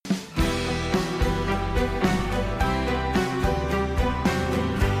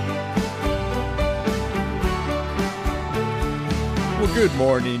Well, good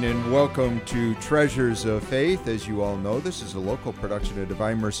morning and welcome to Treasures of Faith. As you all know, this is a local production of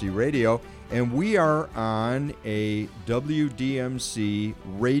Divine Mercy Radio, and we are on a WDMC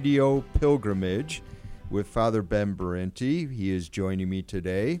radio pilgrimage with Father Ben Berenti. He is joining me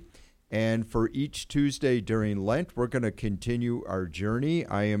today. And for each Tuesday during Lent, we're going to continue our journey.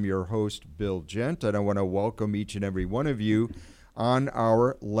 I am your host, Bill Gent, and I want to welcome each and every one of you on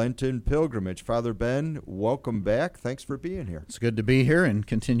our Lenten pilgrimage. Father Ben, welcome back. Thanks for being here. It's good to be here and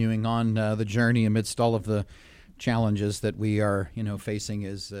continuing on the journey amidst all of the challenges that we are, facing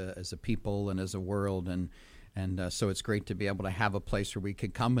as a people and as a world, and so it's great to be able to have a place where we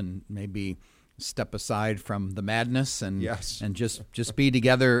could come and maybe step aside from the madness and Yes. and just be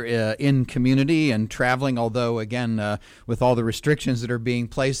together in community and traveling. Although again, with all the restrictions that are being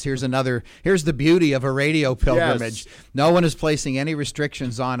placed, here's the beauty of a radio pilgrimage. Yes. No one is placing any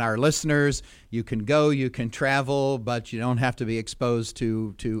restrictions on our listeners. You can go, you can travel, but you don't have to be exposed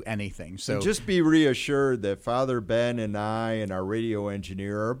to anything. So and just be reassured that Father Ben and I and our radio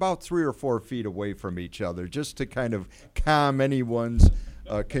engineer are about 3 or 4 feet away from each other, just to kind of calm anyone's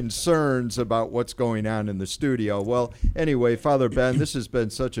concerns about what's going on in the studio. Well, anyway, Father Ben, this has been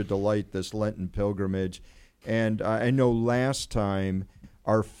such a delight, this Lenten pilgrimage. And I know last time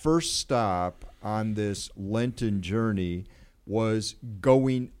our first stop on this Lenten journey was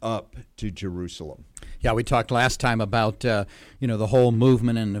going up to Jerusalem. Yeah, we talked last time about, the whole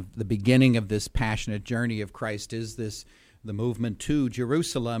movement and the beginning of this passionate journey of Christ is the movement to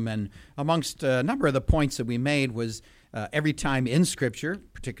Jerusalem. And amongst a number of the points that we made was every time in Scripture,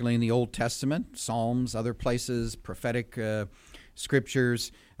 particularly in the Old Testament, Psalms, other places, prophetic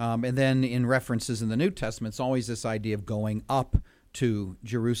scriptures, and then in references in the New Testament, it's always this idea of going up to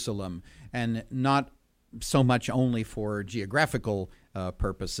Jerusalem, and not so much only for geographical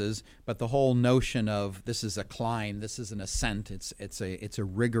purposes, but the whole notion of this is a climb, this is an ascent, it's a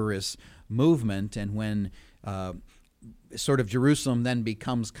rigorous movement, and when sort of Jerusalem then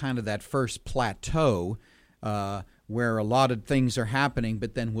becomes kind of that first plateau where a lot of things are happening,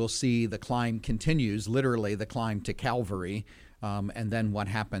 but then we'll see the climb continues, literally the climb to Calvary, and then what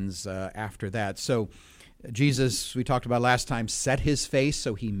happens after that. So Jesus, we talked about last time, set his face,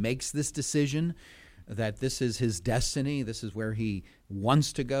 so he makes this decision that this is his destiny, this is where he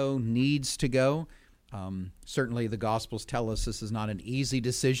wants to go, needs to go. Certainly the Gospels tell us this is not an easy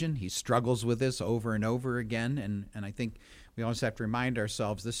decision. He struggles with this over and over again, and I think we always have to remind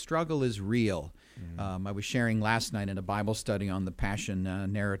ourselves the struggle is real. I was sharing last night in a Bible study on the Passion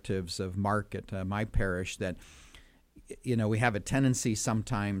narratives of Mark at my parish that, we have a tendency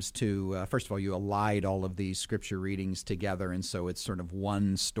sometimes to, first of all, you allied all of these scripture readings together, and so it's sort of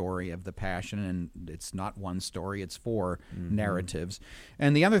one story of the Passion, and it's not one story, it's 4 narratives.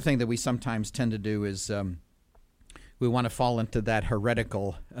 And the other thing that we sometimes tend to do is we want to fall into that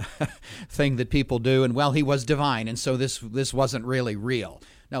heretical thing that people do, and he was divine, and so this wasn't really real.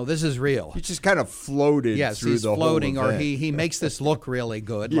 No, this is real. He just kind of floated through the whole event. Yes, he's floating, or he makes this look really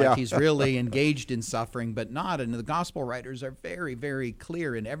good, like he's really engaged in suffering, but not. And the gospel writers are very, very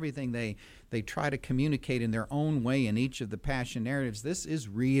clear in everything they try to communicate in their own way in each of the Passion narratives. This is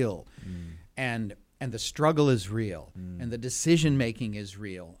real, and the struggle is real, and the decision-making is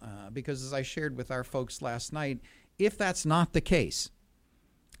real. Because as I shared with our folks last night, if that's not the case,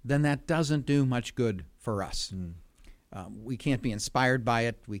 then that doesn't do much good for us. We can't be inspired by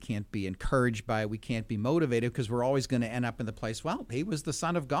it. We can't be encouraged by it. We can't be motivated because we're always going to end up in the place, he was the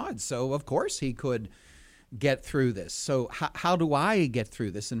Son of God, so of course he could get through this. So how do I get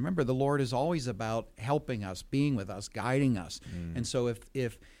through this? And remember, the Lord is always about helping us, being with us, guiding us. And so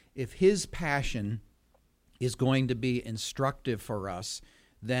if his passion is going to be instructive for us,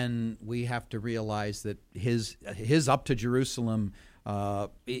 then we have to realize that his up to Jerusalem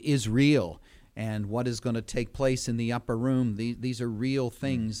is real. And what is going to take place in the upper room, these are real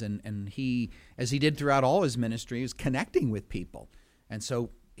things. And he, as he did throughout all his ministry, is connecting with people. And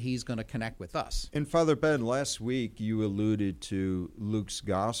so he's going to connect with us. And Father Ben, last week you alluded to Luke's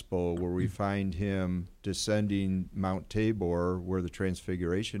gospel where we find him descending Mount Tabor where the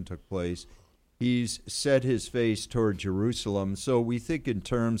Transfiguration took place. He's set his face toward Jerusalem. So we think in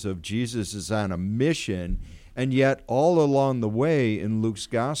terms of Jesus is on a mission, and yet all along the way in Luke's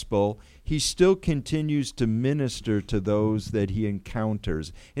gospel, he still continues to minister to those that he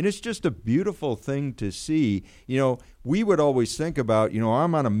encounters. And it's just a beautiful thing to see. We would always think about,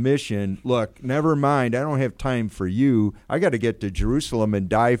 I'm on a mission. Look, never mind, I don't have time for you. I got to get to Jerusalem and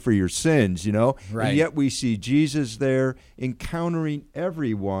die for your sins, Right. And yet we see Jesus there encountering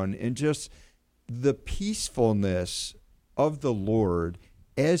everyone, and just the peacefulness of the Lord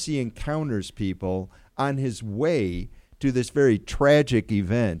as he encounters people on his way to this very tragic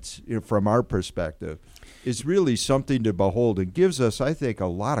event, from our perspective, is really something to behold and gives us, I think, a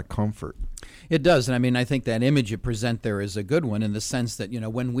lot of comfort. It does, and I mean, I think that image you present there is a good one in the sense that,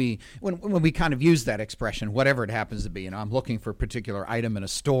 when we kind of use that expression, whatever it happens to be, I'm looking for a particular item in a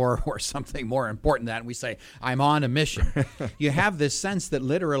store or something more important than that, and we say, I'm on a mission. You have this sense that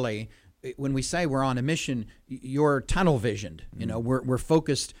literally, when we say we're on a mission, you're tunnel visioned. We're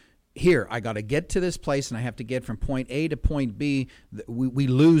focused. Here, I got to get to this place, and I have to get from point A to point B. We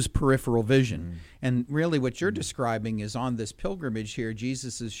lose peripheral vision. And really what you're describing is on this pilgrimage here,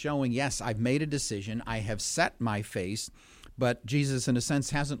 Jesus is showing, yes, I've made a decision. I have set my face, but Jesus, in a sense,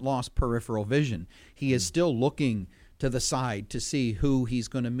 hasn't lost peripheral vision. He is still looking to the side to see who he's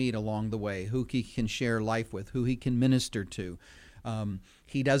going to meet along the way, who he can share life with, who he can minister to.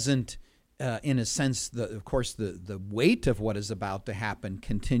 He doesn't... in a sense, of course, the weight of what is about to happen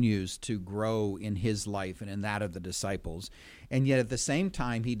continues to grow in his life and in that of the disciples. And yet at the same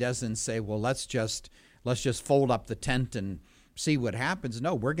time, he doesn't say, well, let's just fold up the tent and see what happens.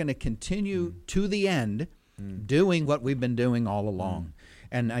 No, we're going to continue to the end doing what we've been doing all along.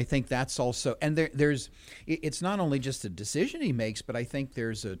 And I think that's also, and it's not only just a decision he makes, but I think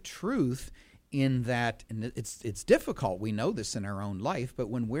there's a truth in that, and it's difficult, we know this in our own life, but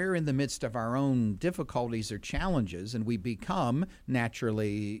when we're in the midst of our own difficulties or challenges and we become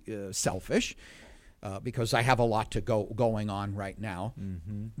naturally selfish, because I have a lot to going on right now,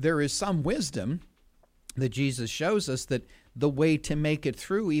 there is some wisdom that Jesus shows us that the way to make it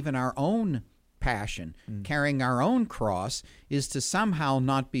through even our own passion, carrying our own cross, is to somehow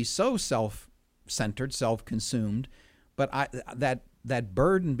not be so self-centered, self-consumed, but that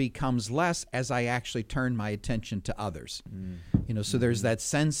burden becomes less as I actually turn my attention to others. So there's that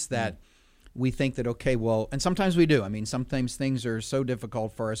sense that we think that, okay, well, and sometimes we do. I mean, sometimes things are so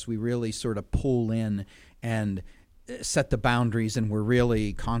difficult for us, we really sort of pull in and set the boundaries, and we're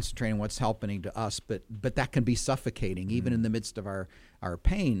really concentrating on what's happening to us. But that can be suffocating, even in the midst of our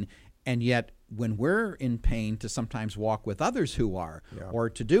pain. And yet, when we're in pain, to sometimes walk with others who are, or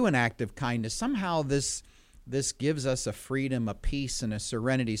to do an act of kindness, somehow this gives us a freedom, a peace, and a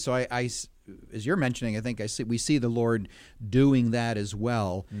serenity. So I as you're mentioning, I think we see the Lord doing that as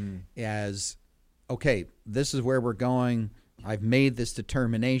well as, okay, this is where we're going. I've made this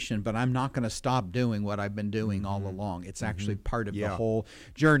determination, but I'm not going to stop doing what I've been doing all along. It's actually part of the whole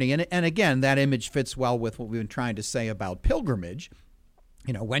journey. And again, that image fits well with what we've been trying to say about pilgrimage.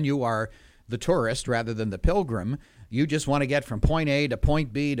 When you are the tourist rather than the pilgrim, you just want to get from point A to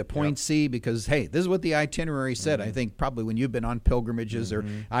point B to point C because, hey, this is what the itinerary said. I think probably when you've been on pilgrimages or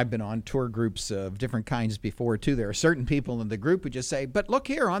I've been on tour groups of different kinds before, too, there are certain people in the group who just say, but look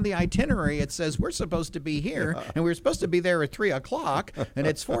here, on the itinerary, it says we're supposed to be here, and we're supposed to be there at 3 o'clock, and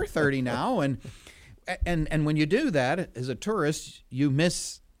it's 4:30 now. And when you do that, as a tourist, you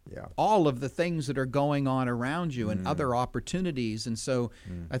miss all of the things that are going on around you and other opportunities. And so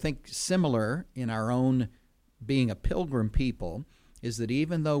I think similar in our own being a pilgrim people is that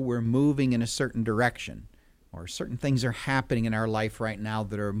even though we're moving in a certain direction or certain things are happening in our life right now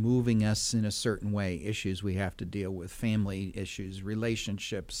that are moving us in a certain way, issues we have to deal with, family issues,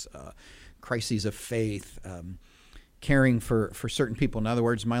 relationships, crises of faith, caring for certain people. In other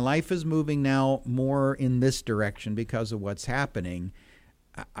words, my life is moving now more in this direction because of what's happening.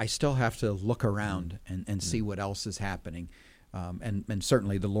 I still have to look around and see what else is happening. And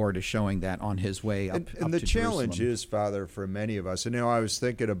certainly the Lord is showing that on his way up to And the challenge Jerusalem. is, Father, for many of us, and I was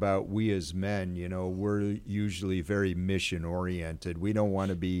thinking about we as men, we're usually very mission-oriented. We don't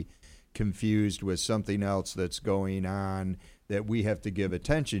want to be confused with something else that's going on that we have to give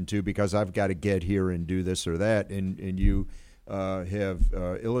attention to because I've got to get here and do this or that, and you have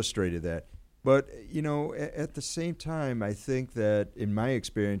illustrated that. But, at the same time, I think that in my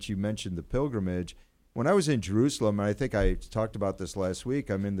experience, you mentioned the pilgrimage. When I was in Jerusalem, and I think I talked about this last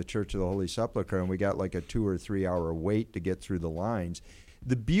week, I'm in the Church of the Holy Sepulchre, and we got like a 2 or 3 hour wait to get through the lines.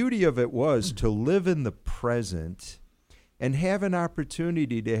 The beauty of it was to live in the present and have an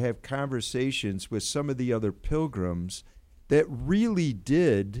opportunity to have conversations with some of the other pilgrims that really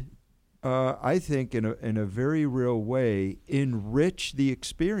did, I think, in a very real way, enrich the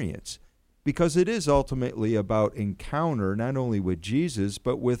experience. Because it is ultimately about encounter, not only with Jesus,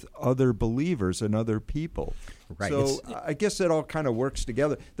 but with other believers and other people. Right. So I guess it all kind of works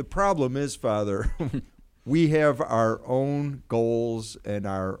together. The problem is, Father, we have our own goals and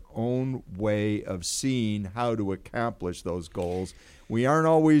our own way of seeing how to accomplish those goals. We aren't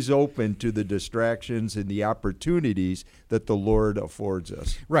always open to the distractions and the opportunities that the Lord affords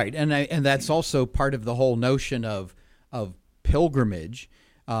us. Right, and that's also part of the whole notion of pilgrimage.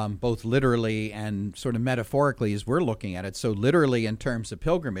 both literally and sort of metaphorically as we're looking at it. So literally in terms of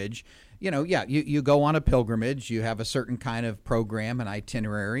pilgrimage, you go on a pilgrimage, you have a certain kind of program and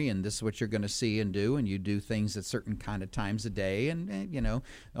itinerary, and this is what you're going to see and do, and you do things at certain kind of times a day, and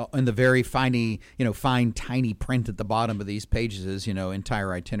in the very fine tiny print at the bottom of these pages is,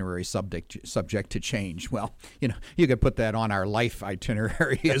 entire itinerary subject to change. Well, you could put that on our life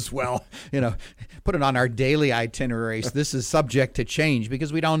itinerary as well, put it on our daily itinerary. So this is subject to change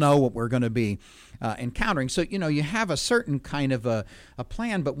because we don't know what we're going to be encountering. So, you have a certain kind of a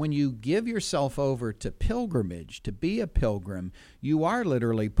plan, but when you give yourself over to pilgrimage, to be a pilgrim, you are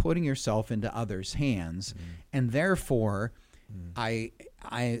literally putting yourself into others' hands. And therefore,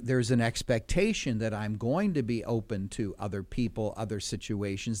 there's an expectation that I'm going to be open to other people, other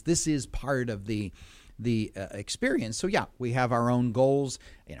situations. This is part of the experience. So we have our own goals,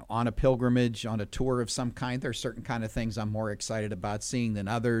 on a pilgrimage, on a tour of some kind. There are certain kind of things I'm more excited about seeing than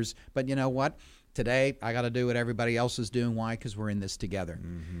others. But you know what? Today, I got to do what everybody else is doing. Why? Because we're in this together.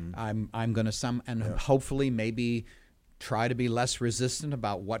 I'm going to hopefully maybe try to be less resistant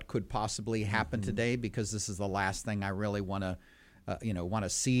about what could possibly happen today, because this is the last thing I really want to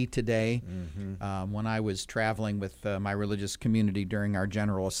see today. When I was traveling with my religious community during our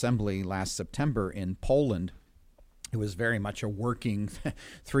General Assembly last September in Poland, it was very much a working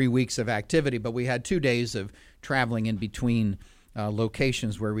 3 weeks of activity, but we had 2 days of traveling in between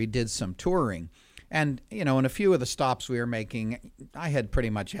locations where we did some touring. And, in a few of the stops we were making, I had pretty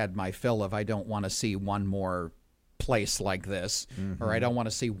much had my fill of, I don't want to see one more place like this, or I don't want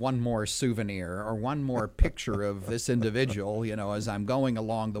to see one more souvenir or one more picture of this individual, as I'm going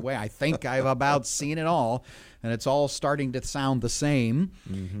along the way. I think I've about seen it all, and it's all starting to sound the same.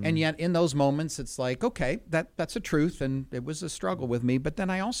 And yet in those moments, it's like, okay, that's a truth, and it was a struggle with me. But then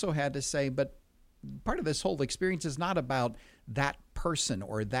I also had to say, but part of this whole experience is not about that person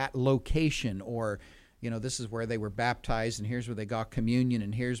or that location, or this is where they were baptized and here's where they got communion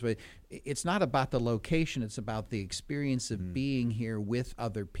and here's what. It's not about the location. It's about the experience of being here with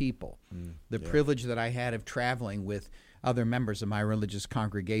other people. The privilege that I had of traveling with other members of my religious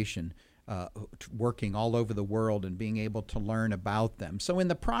congregation, working all over the world and being able to learn about them. So in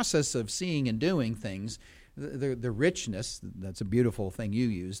the process of seeing and doing things, the richness, that's a beautiful thing you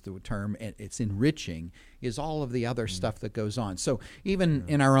used, the term, it's enriching, is all of the other stuff that goes on. So even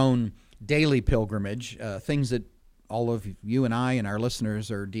in our own daily pilgrimage, things that all of you and I and our listeners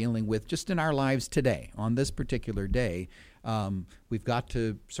are dealing with just in our lives today, on this particular day, we've got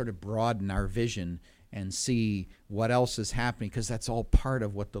to sort of broaden our vision and see what else is happening, because that's all part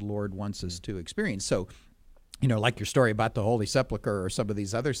of what the Lord wants us to experience. So, like your story about the Holy Sepulchre or some of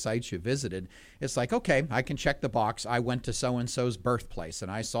these other sites you visited, it's like, okay, I can check the box. I went to so-and-so's birthplace, and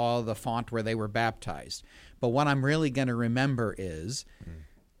I saw the font where they were baptized. But what I'm really going to remember is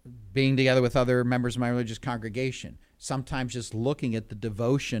being together with other members of my religious congregation, sometimes just looking at the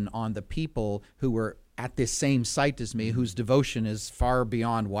devotion on the people who were at this same site as me, whose devotion is far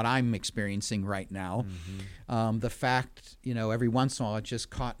beyond what I'm experiencing right now. The fact, every once in a while it just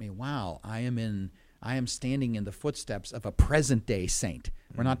caught me, wow, I am standing in the footsteps of a present-day saint.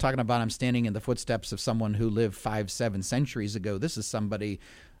 We're not talking about I'm standing in the footsteps of someone who lived 5-7 centuries ago. This is somebody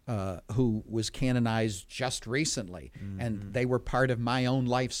who was canonized just recently, and they were part of my own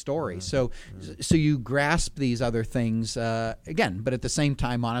life story. So you grasp these other things, again, but at the same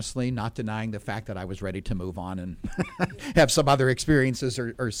time, honestly, not denying the fact that I was ready to move on and have some other experiences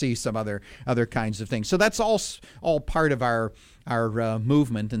or see some other kinds of things. So that's all part of our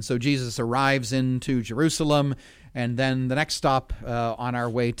movement. And so Jesus arrives into Jerusalem, and then the next stop on our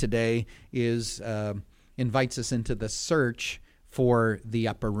way today is invites us into the search for the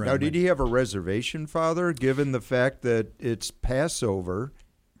upper room. Now, did he have a reservation, Father, given the fact that it's Passover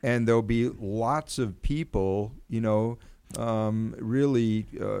and there'll be lots of people, really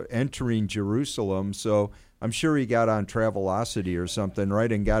entering Jerusalem? So I'm sure he got on Travelocity or something, right,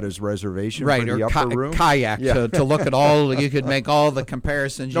 and got his reservation for the upper room? Kayak to look at all. You could make all the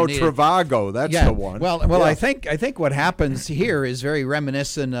comparisons you needed. Trivago, that's the one. Well, I think what happens here is very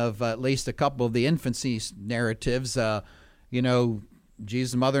reminiscent of at least a couple of the infancy narratives.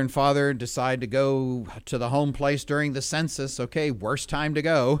 Jesus' mother and father decide to go to the home place during the census. Okay, worst time to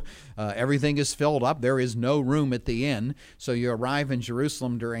go. Everything is filled up. There is no room at the inn. So you arrive in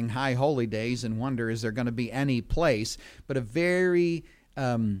Jerusalem during high holy days and wonder, is there going to be any place? But a very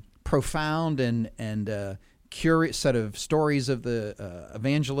profound and curious set of stories of the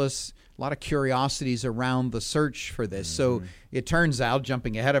evangelists, a lot of curiosities around the search for this. So it turns out,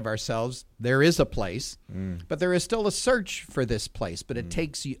 jumping ahead of ourselves, there is a place, but there is still a search for this place, but it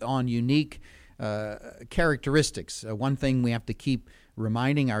takes on unique characteristics. One thing we have to keep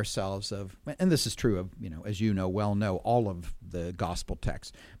reminding ourselves of, and this is true of, as well know, all of the gospel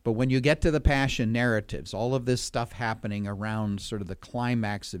texts. But when you get to the passion narratives, all of this stuff happening around sort of the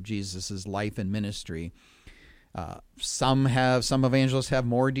climax of Jesus' life and ministry, some evangelists have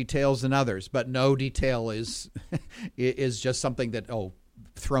more details than others, but no detail is is just something that,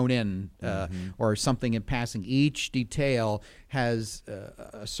 thrown in or something in passing. Each detail has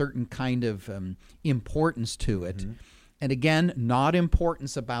a certain kind of importance to it. Mm-hmm. And again, not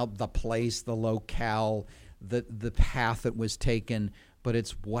importance about the place, the locale, the path that was taken, but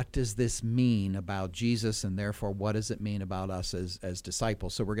it's what does this mean about Jesus, and therefore what does it mean about us as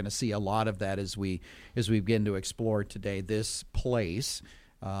disciples? So we're going to see a lot of that as we begin to explore today this place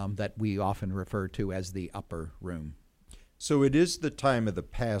that we often refer to as the upper room. So it is the time of the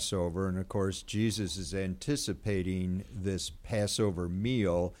Passover, and of course Jesus is anticipating this Passover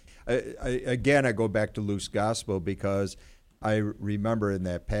meal. I go back to Luke's Gospel because I remember in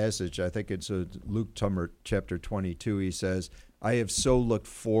that passage, I think it's Luke chapter 22, he says, I have so looked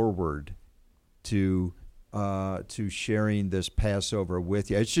forward to sharing this Passover with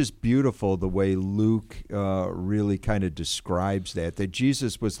you. It's just beautiful the way Luke really kind of describes that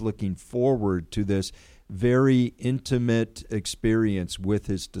Jesus was looking forward to this very intimate experience with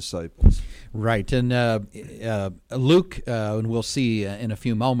his disciples. Right. And Luke, and we'll see in a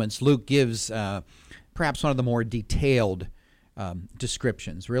few moments, Luke gives perhaps one of the more detailed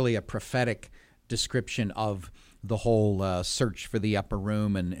descriptions, really a prophetic description of the whole search for the upper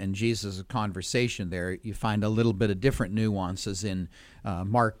room and Jesus' conversation there. You find a little bit of different nuances in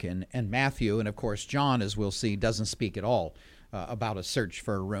Mark and Matthew. And, of course, John, as we'll see, doesn't speak at all about a search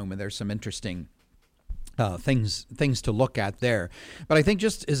for a room. And there's some interesting things to look at there. But I think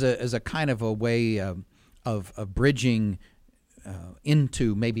just as a kind of a way of bridging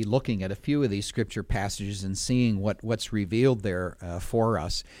into maybe looking at a few of these scripture passages and seeing what's revealed there for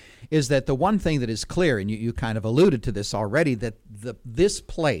us, is that the one thing that is clear, and you kind of alluded to this already, that this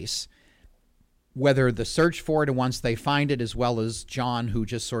place, whether the search for it and once they find it, as well as John, who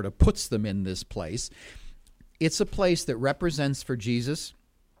just sort of puts them in this place, it's a place that represents for Jesus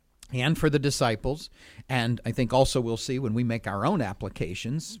and for the disciples, and I think also we'll see when we make our own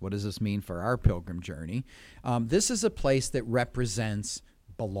applications, what does this mean for our pilgrim journey? This is a place that represents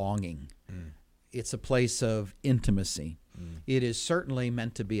belonging. It's a place of intimacy. It is certainly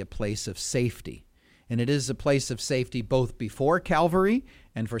meant to be a place of safety, and it is a place of safety both before Calvary,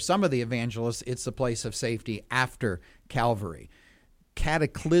 and for some of the evangelists, it's a place of safety after Calvary.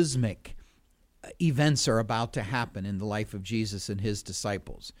 Cataclysmic events are about to happen in the life of Jesus and his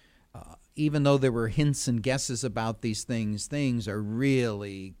disciples. Even though there were hints and guesses about these things are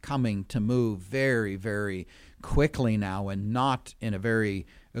really coming to move very, very quickly now, and not in a very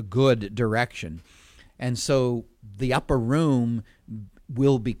good direction. And so the upper room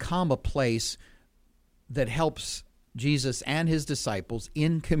will become a place that helps Jesus and his disciples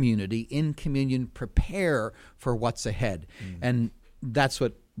in community, in communion, prepare for what's ahead. And that's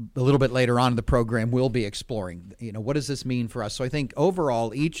what a little bit later on in the program we'll be exploring. What does this mean for us? So I think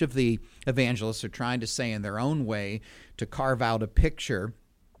overall each of the evangelists are trying to say in their own way to carve out a picture,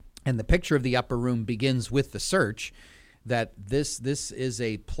 and the picture of the upper room begins with the search, that this is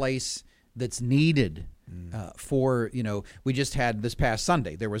a place that's needed for, we just had this past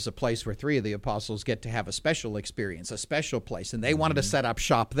Sunday, there was a place where 3 of the apostles get to have a special experience, a special place, and they wanted to set up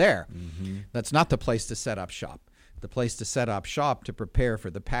shop there. That's not the place to set up shop. The place to set up shop to prepare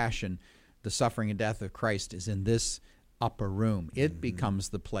for the passion, the suffering and death of Christ is in this upper room. It becomes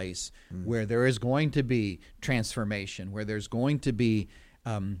the place where there is going to be transformation, where there's going to be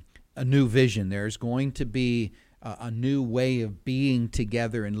a new vision. There's going to be a new way of being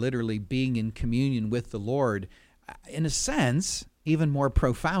together and literally being in communion with the Lord, in a sense, even more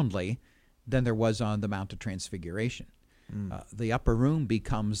profoundly than there was on the Mount of Transfiguration. The upper room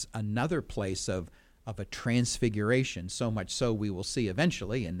becomes another place of a transfiguration, so much so we will see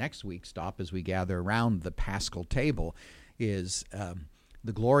eventually in next week's stop as we gather around the Paschal table is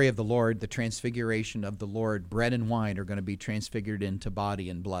the glory of the Lord, the transfiguration of the Lord. Bread and wine are going to be transfigured into body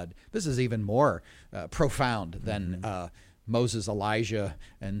and blood. This is even more profound than Moses, Elijah,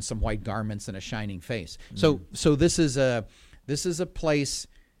 and some white garments and a shining face. So this is a place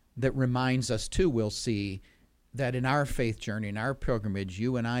that reminds us too, we'll see, that in our faith journey, in our pilgrimage,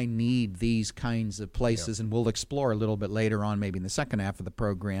 you and I need these kinds of places, and we'll explore a little bit later on, maybe in the second half of the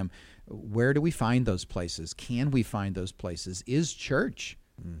program, where do we find those places? Can we find those places? Is church?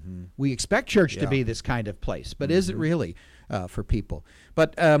 We expect church to be this kind of place, but is it really for people?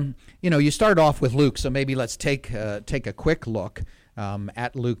 But, you start off with Luke, so maybe let's take a quick look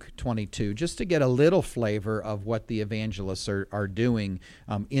at Luke 22, just to get a little flavor of what the evangelists are doing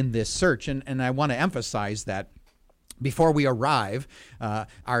in this search. And I want to emphasize that before we arrive,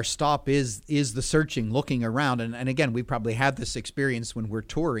 our stop is the searching, looking around. And again, we probably had this experience when we're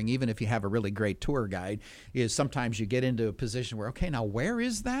touring, even if you have a really great tour guide, is sometimes you get into a position where, okay, now where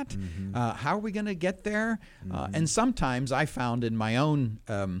is that? Mm-hmm. How are we going to get there? Mm-hmm. And sometimes I found in my own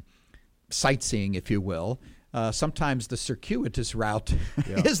sightseeing, if you will, sometimes the circuitous route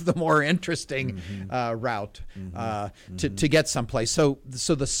is the more interesting route to get someplace. So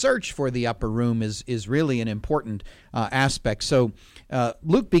the search for the upper room is really an important aspect. So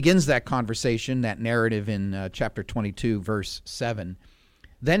Luke begins that conversation, that narrative in chapter 22, verse 7.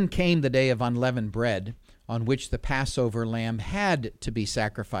 Then came the day of unleavened bread, on which the Passover lamb had to be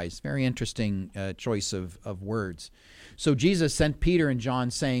sacrificed. Very interesting choice of words. So Jesus sent Peter and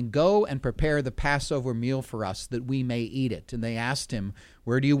John, saying, "Go and prepare the Passover meal for us, that we may eat it." And they asked him,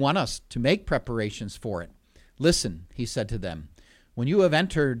 "Where do you want us to make preparations for it?" "Listen," he said to them, "when you have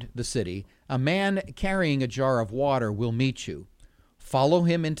entered the city, a man carrying a jar of water will meet you. Follow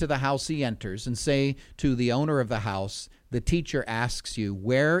him into the house he enters, and say to the owner of the house, 'The teacher asks you,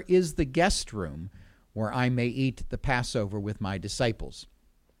 where is the guest room where I may eat the Passover with my disciples?'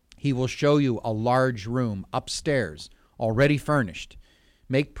 He will show you a large room upstairs, already furnished.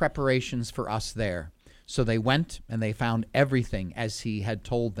 Make preparations for us there." So they went, and they found everything as he had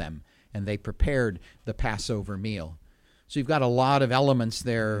told them, and they prepared the Passover meal. So you've got a lot of elements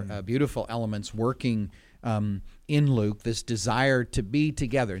there, beautiful elements working in Luke, this desire to be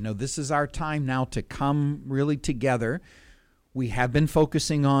together. Now, this is our time now to come really together. We have been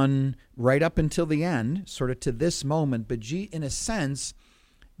focusing on right up until the end, sort of to this moment, but in a sense,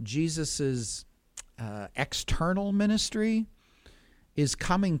 Jesus's external ministry is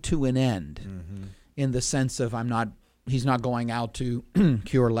coming to an end in the sense of he's not going out to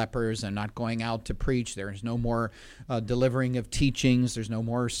cure lepers and not going out to preach. There is no more delivering of teachings. There's no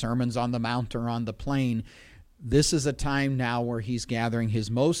more sermons on the mount or on the plain. This is a time now where he's gathering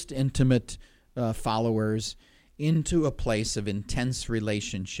his most intimate followers into a place of intense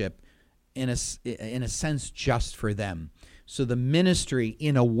relationship, in a sense, just for them. So the ministry,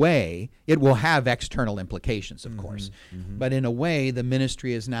 in a way, it will have external implications, of course, but in a way, the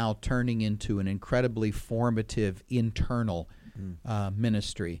ministry is now turning into an incredibly formative internal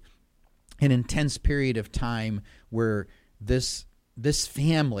ministry, an intense period of time where this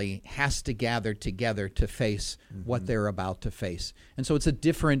family has to gather together to face what they're about to face. And so it's a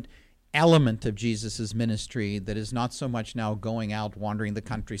different element of Jesus's ministry that is not so much now going out, wandering the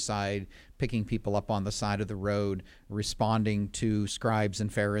countryside, picking people up on the side of the road, responding to scribes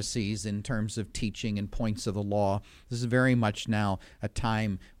and Pharisees in terms of teaching and points of the law. This is very much now a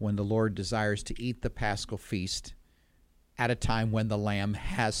time when the Lord desires to eat the Paschal feast at a time when the lamb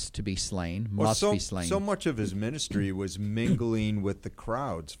has to be slain, must be slain. So much of his ministry was mingling with the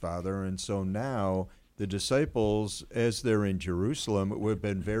crowds, Father, and so now the disciples, as they're in Jerusalem, it would have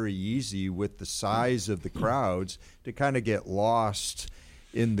been very easy with the size of the crowds to kind of get lost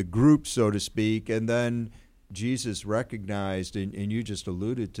in the group, so to speak. And then Jesus recognized, and you just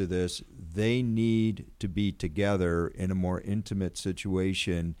alluded to this, they need to be together in a more intimate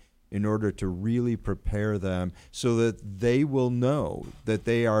situation in order to really prepare them so that they will know that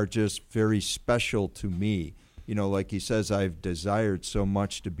they are just very special to me. You know, like he says, I've desired so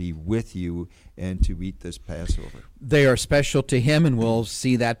much to be with you and to eat this Passover. They are special to him, and we'll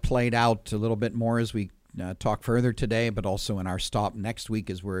see that played out a little bit more as we talk further today, but also in our stop next week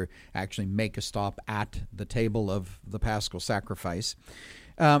as we actually make a stop at the table of the Paschal sacrifice.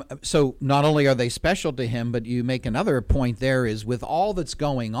 So not only are they special to him, but you make another point there is with all that's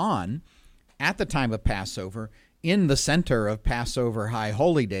going on at the time of Passover, in the center of Passover High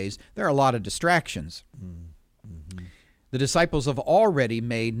Holy Days, there are a lot of distractions. The disciples have already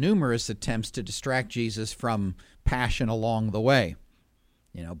made numerous attempts to distract Jesus from passion along the way.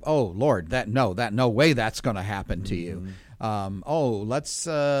 You know, oh Lord, no way that's going to happen to you.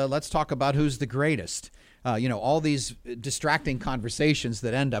 Let's talk about who's the greatest. All these distracting conversations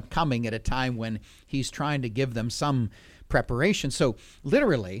that end up coming at a time when he's trying to give them some preparation. So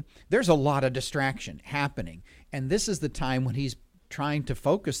literally, there's a lot of distraction happening, and this is the time when he's trying to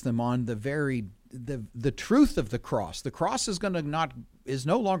focus them on the truth of the cross. The cross is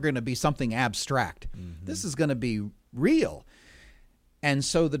no longer going to be something abstract. This is going to be real. And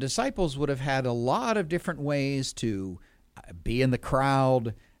so the disciples would have had a lot of different ways to be in the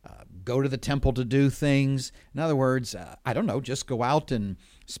crowd, go to the temple to do things. In other words, just go out and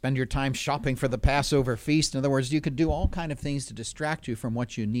spend your time shopping for the Passover feast. In other words, you could do all kind of things to distract you from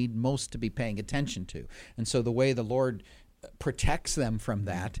what you need most to be paying attention to. And so the way the Lord protects them from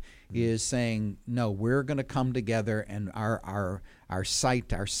that is saying, no, we're going to come together, and our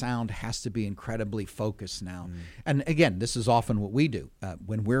sight, our sound has to be incredibly focused now. And again, this is often what we do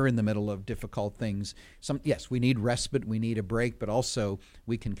when we're in the middle of difficult things. Yes, we need respite, we need a break, but also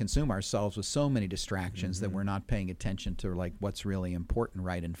we can consume ourselves with so many distractions that we're not paying attention to like what's really important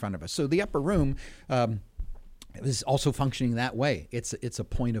right in front of us. So the upper room is also functioning that way. It's a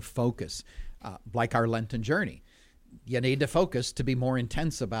point of focus, like our Lenten journey. You need to focus to be more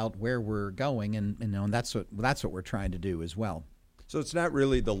intense about where we're going, and that's what we're trying to do as well. So it's not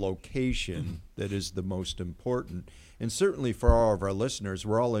really the location that is the most important. And certainly for all of our listeners,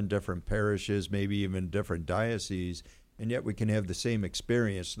 we're all in different parishes, maybe even different dioceses, and yet we can have the same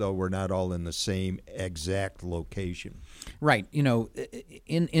experience, though we're not all in the same exact location. Right.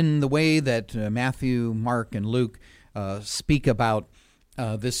 In the way that Matthew, Mark, and Luke speak about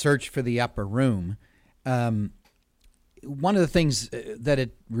this search for the upper room, one of the things that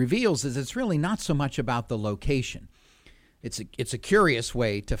it reveals is it's really not so much about the location. It's a curious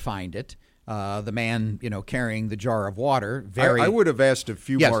way to find it. The man, carrying the jar of water. I would have asked a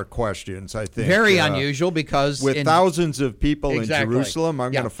few more questions, I think. Very unusual, because with thousands of people in Exactly. Jerusalem,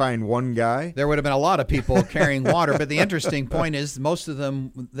 I'm going to find one guy. There would have been a lot of people carrying water, but the interesting point is most of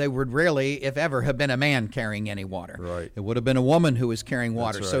them, they would rarely, if ever, have been a man carrying any water. Right. It would have been a woman who was carrying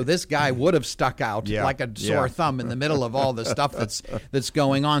water. That's So right. this guy would have stuck out like a sore thumb in the middle of all the stuff that's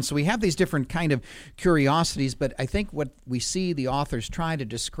going on. So we have these different kind of curiosities, but I think what we see the authors trying to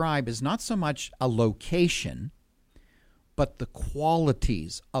describe is not so much a location, but the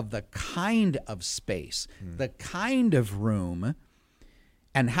qualities of the kind of space, the kind of room,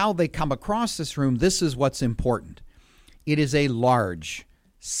 and how they come across this room. This is what's important. It is a large,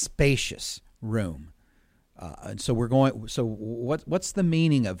 spacious room. And so what's the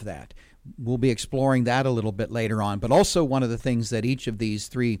meaning of that? We'll be exploring that a little bit later on. But also one of the things that each of these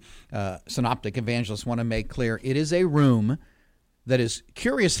three synoptic evangelists want to make clear, it is a room that is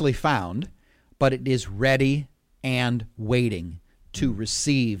curiously found, but it is ready and waiting to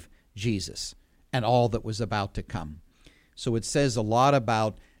receive Jesus and all that was about to come. So it says a lot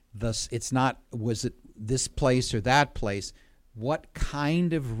about this. It's not, was it this place or that place? What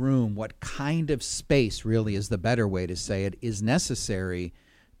kind of room, what kind of space, really is the better way to say it, is necessary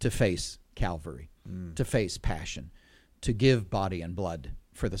to face Calvary, to face passion, to give body and blood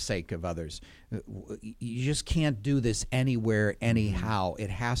for the sake of others. You just can't do this anywhere, anyhow. It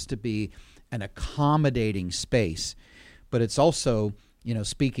has to be an accommodating space, but it's also,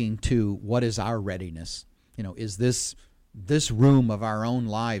 speaking to what is our readiness. Is this room of our own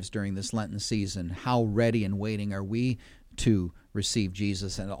lives during this Lenten season, how ready and waiting are we to receive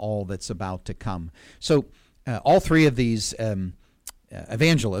Jesus and all that's about to come? So all three of these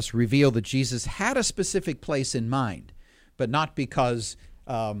evangelists reveal that Jesus had a specific place in mind, but not because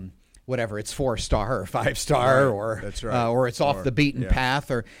it's 4-star or 5-star, Right. That's right. Or it's off the beaten path,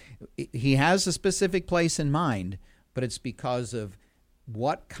 or he has a specific place in mind, but it's because of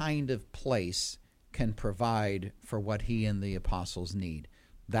what kind of place can provide for what he and the apostles need.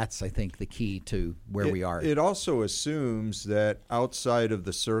 That's, I think, the key to where we are. It also assumes that outside of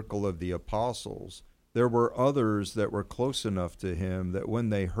the circle of the apostles, there were others that were close enough to him that when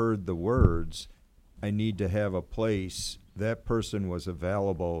they heard the words, I need to have a place, that person was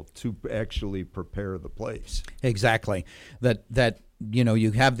available to actually prepare the place. Exactly. That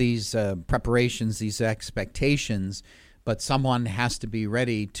you have these preparations, these expectations, but someone has to be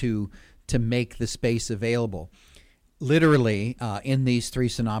ready to make the space available. Literally, in these three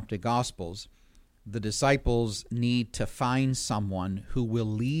synoptic gospels, the disciples need to find someone who will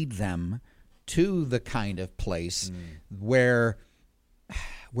lead them to the kind of place where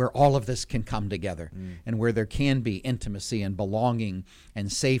all of this can come together, and where there can be intimacy and belonging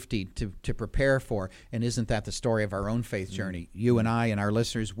and safety to prepare for. And isn't that the story of our own faith journey? You and I and our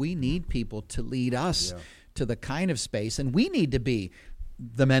listeners, we need people to lead us to the kind of space, and we need to be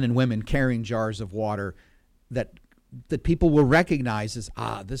the men and women carrying jars of water that people will recognize as,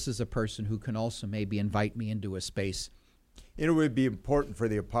 this is a person who can also maybe invite me into a space. It would be important for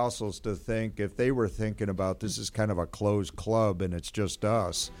the apostles to think, if they were thinking about this is kind of a closed club and it's just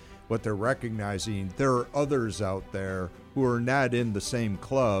us, what they're recognizing, there are others out there who are not in the same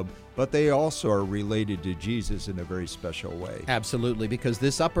club, but they also are related to Jesus in a very special way. Absolutely, because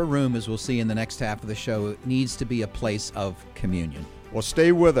this upper room, as we'll see in the next half of the show, needs to be a place of communion. Well,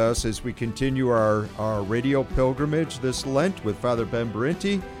 stay with us as we continue our radio pilgrimage this Lent with Father Ben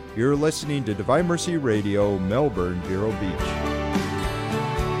Berenti. You're listening to Divine Mercy Radio, Melbourne, Vero Beach.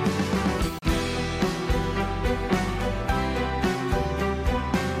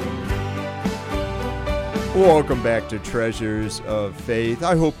 Welcome back to Treasures of Faith.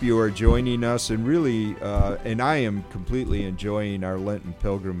 I hope you are joining us, and really, and I am completely enjoying our Lenten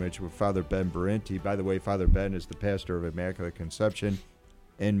pilgrimage with Father Ben Berenti. By the way, Father Ben is the pastor of Immaculate Conception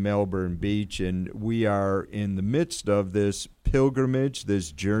in Melbourne Beach, and we are in the midst of this pilgrimage,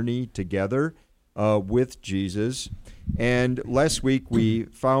 this journey together with Jesus. And last week we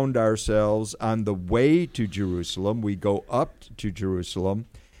found ourselves on the way to Jerusalem. We go up to Jerusalem.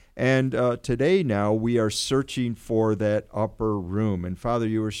 And today now we are searching for that upper room. And Father,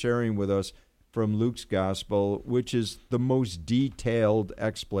 you were sharing with us from Luke's Gospel, which is the most detailed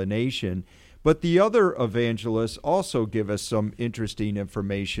explanation. But the other evangelists also give us some interesting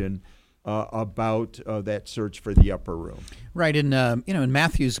information about that search for the upper room. Right. In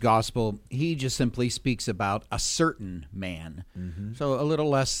Matthew's Gospel, he just simply speaks about a certain man. Mm-hmm. So a little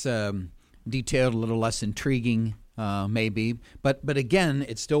less detailed, a little less intriguing. Maybe, but again,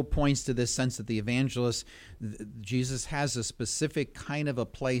 it still points to this sense that the evangelist, Jesus has a specific kind of a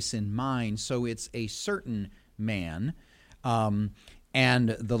place in mind, so it's a certain man, and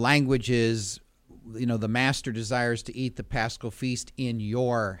the language is, the master desires to eat the Paschal feast in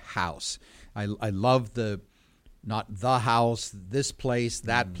your house. I love not the house, this place,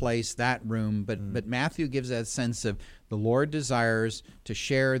 that room, but Matthew gives that sense of the Lord desires to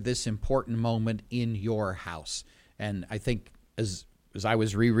share this important moment in your house. And I think as I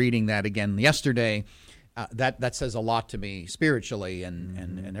was rereading that again yesterday, that says a lot to me spiritually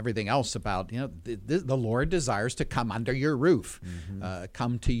and everything else about, the Lord desires to come under your roof,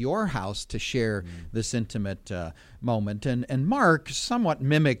 come to your house to share this intimate moment. And Mark somewhat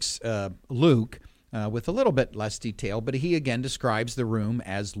mimics Luke with a little bit less detail, but he again describes the room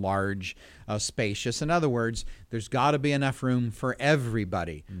as large, spacious. In other words, there's got to be enough room for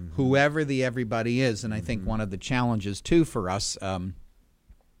everybody, whoever the everybody is. And I think one of the challenges, too, for us, no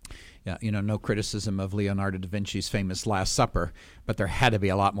criticism of Leonardo da Vinci's famous Last Supper, but there had to be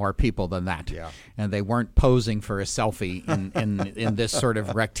a lot more people than that. Yeah. And they weren't posing for a selfie in this sort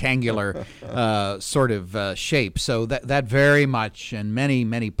of rectangular shape. So that very much, and many,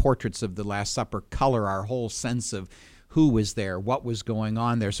 many portraits of the Last Supper color our whole sense of who was there, what was going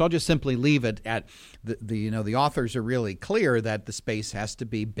on there. So I'll just simply leave it at the authors are really clear that the space has to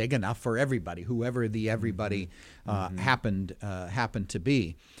be big enough for everybody, whoever the everybody happened to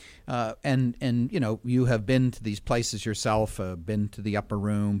be. And you have been to these places yourself, been to the upper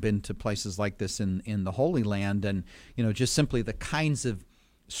room, been to places like this in the Holy Land, and just simply the kinds of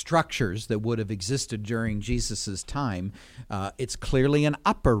structures that would have existed during Jesus's time. It's clearly an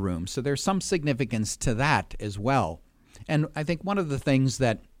upper room, so there's some significance to that as well. And I think one of the things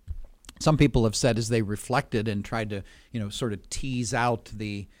that some people have said as they reflected and tried to, sort of tease out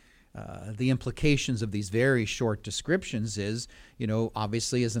the implications of these very short descriptions is,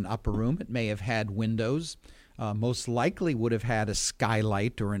 obviously as an upper room, it may have had windows, most likely would have had a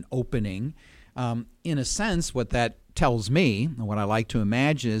skylight or an opening. In a sense, what that tells me, and what I like to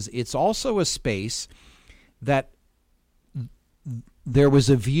imagine, is it's also a space that there was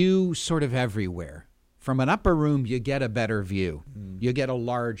a view sort of everywhere. From an upper room, you get a better view. You get a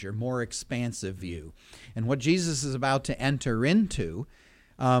larger, more expansive view. And what Jesus is about to enter into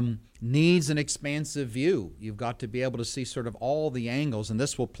needs an expansive view. You've got to be able to see sort of all the angles, and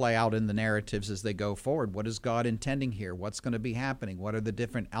this will play out in the narratives as they go forward. What is God intending here? What's going to be happening? What are the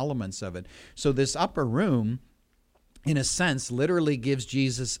different elements of it? So this upper room, in a sense, literally gives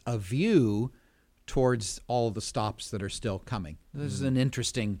Jesus a view towards all the stops that are still coming. This is an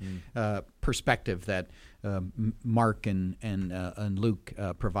interesting perspective that Mark and Luke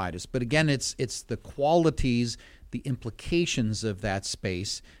provide us. But again, it's the qualities, the implications of that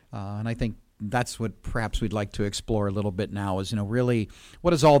space, and I think that's what perhaps we'd like to explore a little bit now is, really,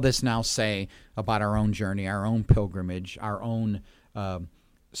 what does all this now say about our own journey, our own pilgrimage, our own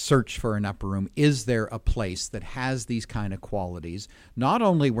search for an upper room? Is there a place that has these kind of qualities, not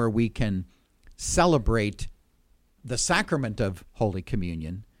only where we can celebrate the sacrament of Holy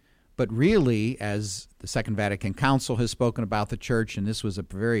Communion, but really, as the Second Vatican Council has spoken about the Church, and this was a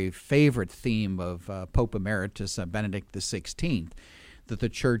very favorite theme of Pope Emeritus Benedict XVI, that the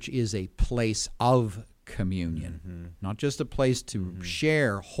Church is a place of communion, not just a place to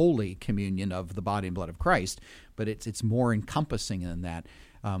share Holy Communion of the body and blood of Christ, but it's more encompassing than that.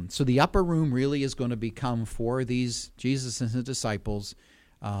 So the upper room really is going to become, for these Jesus and his disciples,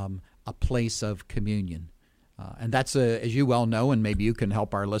 a place of communion. And that's, as you well know, and maybe you can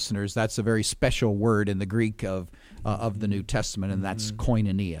help our listeners, that's a very special word in the Greek of the New Testament, and that's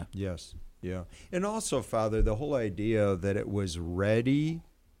koinonia. Yes, yeah. And also, Father, the whole idea that it was ready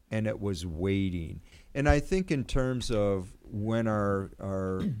and it was waiting. And I think in terms of when our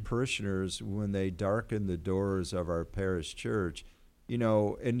parishioners, when they darken the doors of our parish church,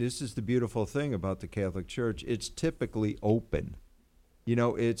 and this is the beautiful thing about the Catholic Church, it's typically open.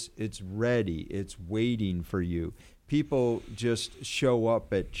 It's ready. It's waiting for you. People just show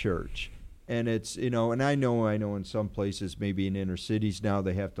up at church. And it's, and I know in some places, maybe in inner cities now,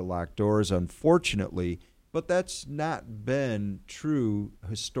 they have to lock doors, unfortunately. But that's not been true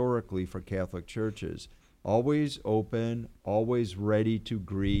historically for Catholic churches. Always open, always ready to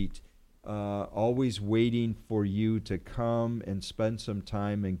greet, always waiting for you to come and spend some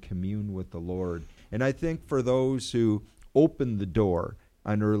time and commune with the Lord. And I think for those who open the door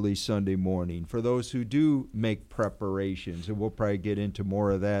on early Sunday morning, for those who do make preparations, and we'll probably get into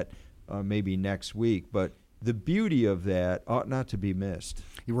more of that maybe next week, but the beauty of that ought not to be missed.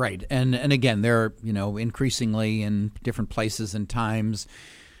 Right. And again, there are, increasingly in different places and times,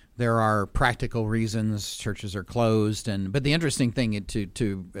 there are practical reasons churches are closed. But the interesting thing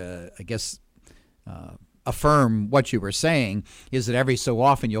to affirm what you were saying is that every so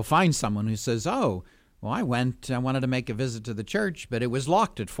often you'll find someone who says, oh, well, I wanted to make a visit to the church, but it was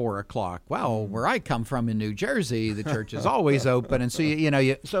locked at 4:00. Well, where I come from in New Jersey, the church is always open. And so,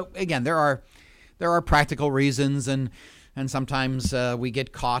 so again, there are practical reasons, and sometimes we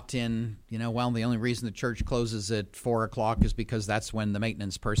get caught in, the only reason the church closes at 4:00 is because that's when the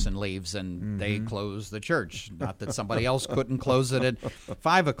maintenance person leaves and they close the church. Not that somebody else couldn't close it at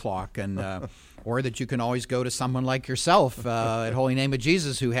 5:00, and or that you can always go to someone like yourself at Holy Name of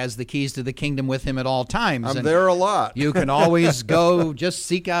Jesus, who has the keys to the kingdom with him at all times. I'm there a lot. You can always go, just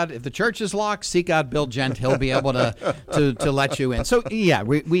seek out, if the church is locked, seek out Bill Gent. He'll be able to let you in. So, yeah,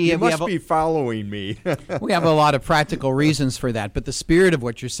 you must be following me. We have a lot of practical reasons for that, but the spirit of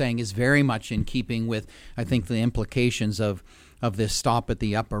what you're saying is very much in keeping with, I think, the implications of this stop at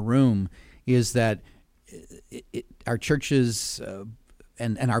the upper room, is that our churches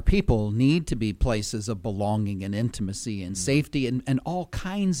and our people need to be places of belonging and intimacy and safety, and all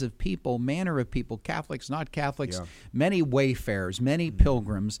kinds of people, manner of people, Catholics, not Catholics, many wayfarers, many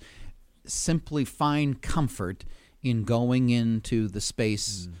pilgrims, simply find comfort in going into the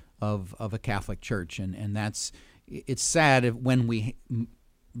space of a Catholic church. And it's sad when we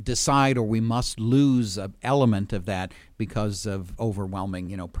decide or we must lose an element of that because of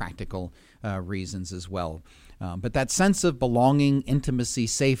overwhelming, practical reasons as well. But that sense of belonging, intimacy,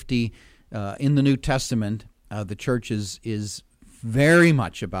 safety, in the New Testament, the church is very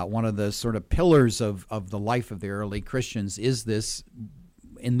much about one of the sort of pillars of the life of the early Christians is this,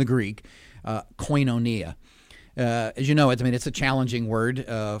 in the Greek, koinonia. As you know, it's a challenging word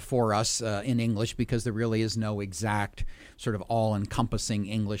for us in English, because there really is no exact sort of all-encompassing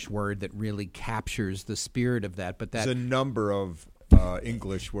English word that really captures the spirit of that. But there's a number of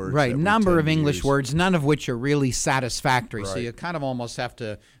English words. Right, number of English words, none of which are really satisfactory. Right. So you kind of almost have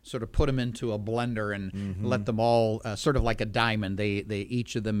to sort of put them into a blender and let them all, sort of like a diamond. They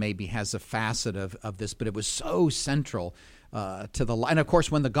each of them maybe has a facet of this, but it was so central to the life. And of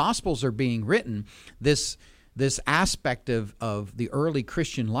course, when the Gospels are being written, this aspect of the early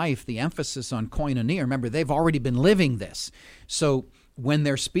Christian life, the emphasis on koinonia, remember, they've already been living this. So when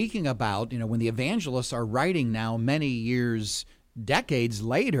they're speaking about, when the evangelists are writing now many years, decades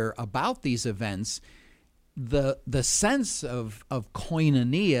later about these events, the sense of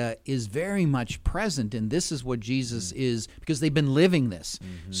koinonia is very much present, and this is what Jesus is, because they've been living this.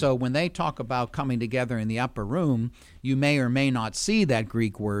 So when they talk about coming together in the upper room, you may or may not see that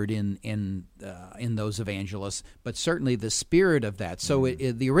Greek word in those evangelists, but certainly the spirit of that. So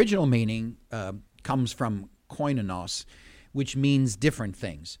the original meaning comes from koinonos, which means different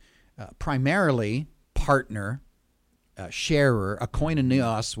things. Primarily partner, sharer. A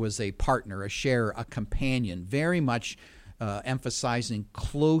koinonios was a partner, a sharer, a companion, very much emphasizing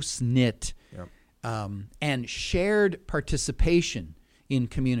close-knit and shared participation in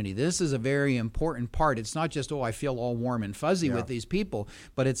community. This is a very important part. It's not just, I feel all warm and fuzzy with these people,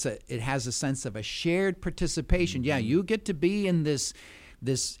 but it has a sense of a shared participation. Yeah, you get to be in this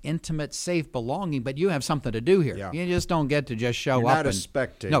intimate, safe belonging, but you have something to do here. Yeah. You just don't get to just show up. You're not a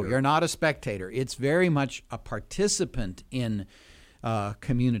spectator. No, you're not a spectator. It's very much a participant in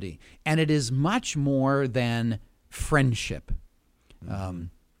community. And it is much more than friendship.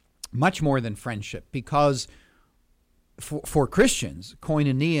 Much more than friendship, because for Christians,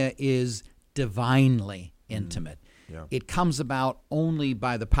 koinonia is divinely intimate. Yeah. It comes about only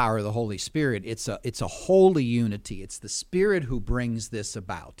by the power of the Holy Spirit. It's a holy unity. It's the Spirit who brings this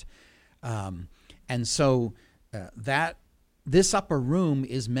about. And so that this upper room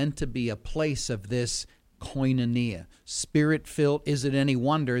is meant to be a place of this koinonia, Spirit-filled. Is it any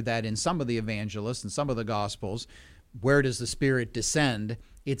wonder that in some of the evangelists and some of the Gospels, where does the Spirit descend?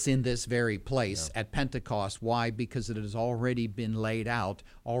 It's in this very place at Pentecost. Why? Because it has already been laid out,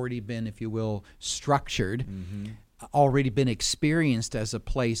 already been, if you will, structured, already been experienced as a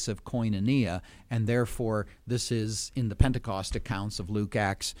place of koinonia, and therefore this is, in the Pentecost accounts of Luke,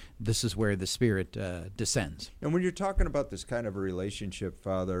 Acts, this is where the Spirit descends. And when you're talking about this kind of a relationship,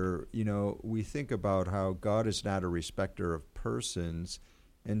 Father, we think about how God is not a respecter of persons,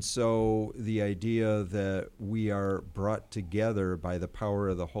 and so the idea that we are brought together by the power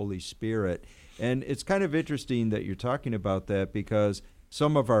of the Holy Spirit, and it's kind of interesting that you're talking about that, because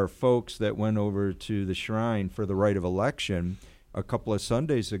some of our folks that went over to the shrine for the rite of election a couple of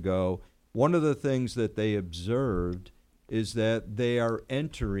Sundays ago, one of the things that they observed is that they are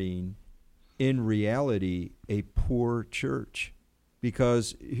entering, in reality, a poor church.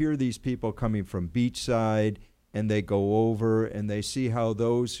 Because here are these people coming from beachside, and they go over and they see how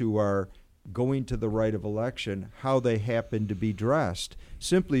those who are going to the rite of election, how they happen to be dressed,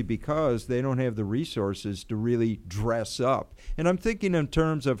 simply because they don't have the resources to really dress up. And I'm thinking in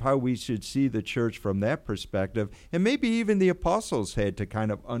terms of how we should see the church from that perspective, and maybe even the apostles had to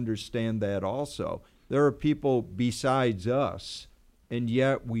kind of understand that also. There are people besides us, and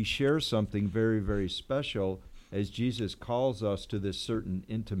yet we share something very, very special as Jesus calls us to this certain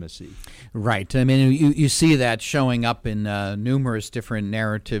intimacy. Right. I mean, you see that showing up in numerous different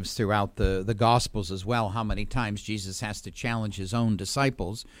narratives throughout the Gospels as well, how many times Jesus has to challenge his own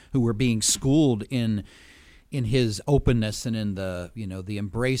disciples who were being schooled in his openness and in the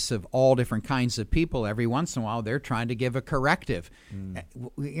embrace of all different kinds of people. Every once in a while, they're trying to give a corrective.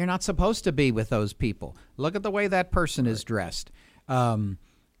 You're not supposed to be with those people. Look at the way that person is dressed.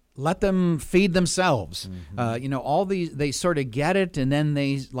 Let them feed themselves. All these, they sort of get it, and then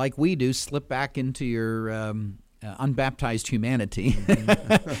they, like we do, slip back into your unbaptized humanity.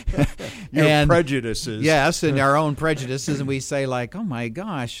 Your prejudices. Yes, and our own prejudices, and we say like, oh my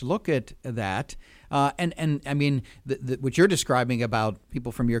gosh, look at that. And I mean, what you're describing about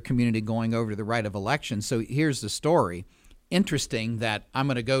people from your community going over to the rite of election. So here's the story. Interesting that I'm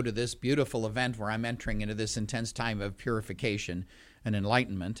going to go to this beautiful event where I'm entering into this intense time of purification and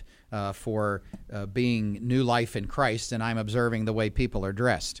enlightenment for being new life in Christ, and I'm observing the way people are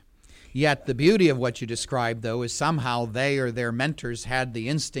dressed. Yet the beauty of what you described, though, is somehow they or their mentors had the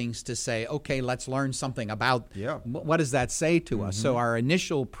instincts to say, okay, let's learn something about what does that say to us. So our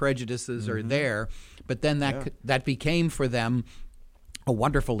initial prejudices are there, but then that became for them a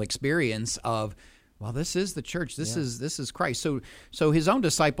wonderful experience of, well, this is the church. This is Christ. So his own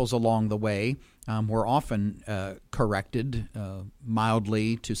disciples along the way were often corrected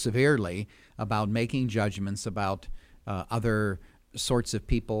mildly to severely about making judgments about other sorts of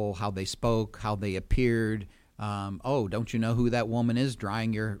people, how they spoke, how they appeared. Don't you know who that woman is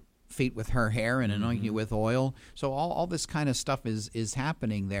drying your feet with her hair and anointing you with oil? So all this kind of stuff is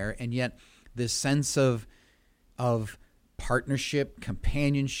happening there, and yet this sense of partnership,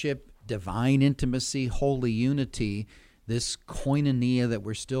 companionship, divine intimacy, holy unity, this koinonia that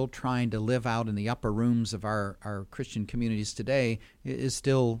we're still trying to live out in the upper rooms of our Christian communities today is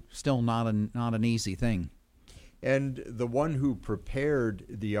still not an easy thing. And the one who prepared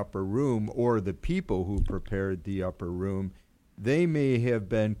the upper room, or the people who prepared the upper room, they may have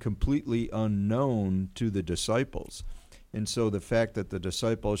been completely unknown to the disciples. And so the fact that the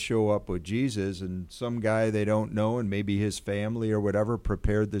disciples show up with Jesus and some guy they don't know and maybe his family or whatever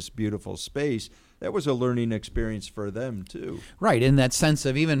prepared this beautiful space, that was a learning experience for them too. Right, in that sense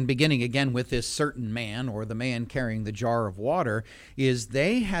of even beginning again with this certain man, or the man carrying the jar of water, is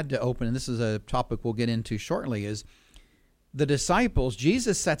they had to open, and this is a topic we'll get into shortly, is the disciples,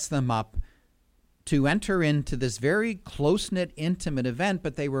 Jesus sets them up to enter into this very close-knit, intimate event,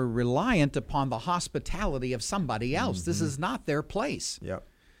 but they were reliant upon the hospitality of somebody else. This is not their place. Yep.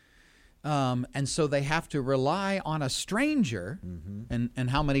 And so they have to rely on a stranger. And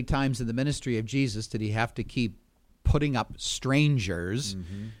how many times in the ministry of Jesus did he have to keep putting up strangers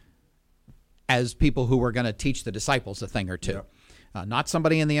as people who were going to teach the disciples a thing or two? Yep. Not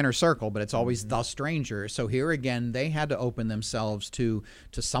somebody in the inner circle, but it's always the stranger. So here again, they had to open themselves to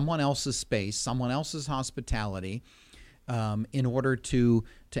someone else's space, someone else's hospitality, in order to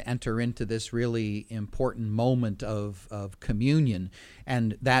enter into this really important moment of communion.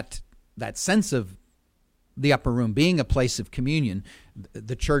 And that sense of the upper room being a place of communion,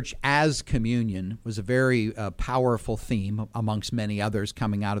 the church as communion, was a very powerful theme amongst many others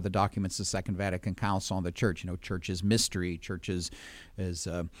coming out of the documents of the Second Vatican Council on the church. Church is mystery, church is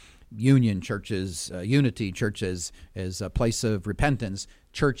union, church as unity, church as a place of repentance,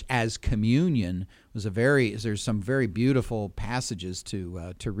 church as communion there's some very beautiful passages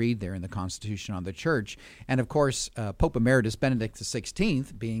to read there in the Constitution on the Church. And of course, Pope Emeritus Benedict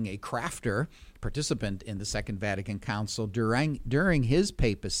XVI, being a crafter, participant in the Second Vatican Council, during his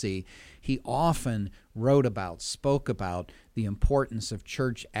papacy, he often spoke about the importance of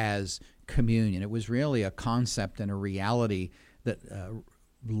church as communion. It was really a concept and a reality that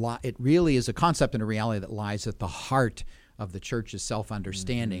it really is a concept and a reality that lies at the heart of the church's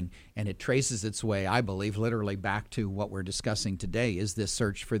self-understanding, and it traces its way, I believe, literally back to what we're discussing today, is this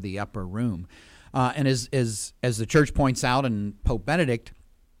search for the upper room. And as the church points out, and Pope Benedict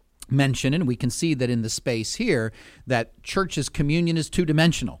mentioned, and we can see that in the space here, that church's communion is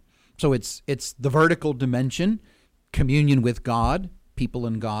two-dimensional. So it's the vertical dimension, communion with God, people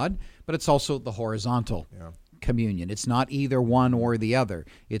in God, but it's also the horizontal communion. It's not either one or the other.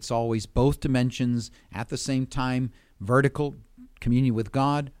 It's always both dimensions at the same time, vertical communion with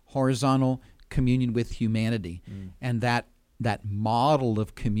God, horizontal communion with humanity. And that model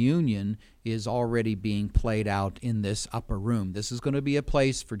of communion is already being played out in this upper room. This is going to be a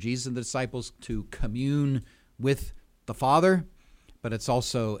place for Jesus and the disciples to commune with the Father, but it's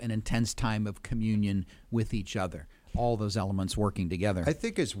also an intense time of communion with each other. All those elements working together. I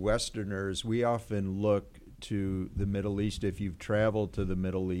think as Westerners, we often look to the Middle East. If you've traveled to the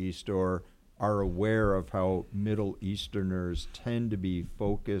Middle East or are aware of how Middle Easterners tend to be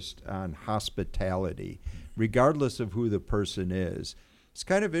focused on hospitality, regardless of who the person is. It's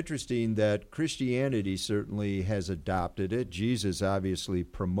kind of interesting that Christianity certainly has adopted it. Jesus obviously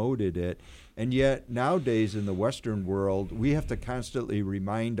promoted it. And yet nowadays in the Western world, we have to constantly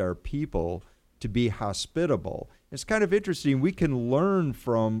remind our people to be hospitable. It's kind of interesting. We can learn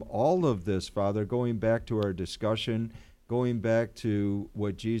from all of this, Father, going back to our discussion, going back to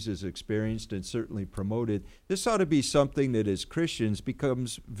what Jesus experienced and certainly promoted. This ought to be something that as Christians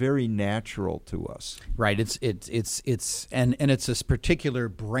becomes very natural to us. Right. It's a particular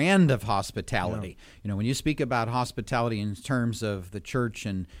brand of hospitality. Yeah. You know, when you speak about hospitality in terms of the church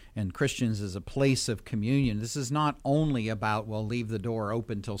and Christians as a place of communion, this is not only about, well, leave the door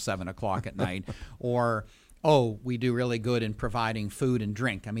open till 7 o'clock at night, or we do really good in providing food and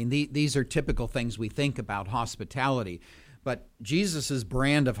drink. I mean, these are typical things we think about hospitality. But Jesus'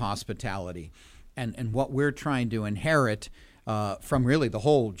 brand of hospitality and what we're trying to inherit from really the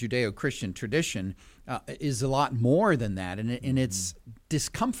whole Judeo-Christian tradition is a lot more than that. And it's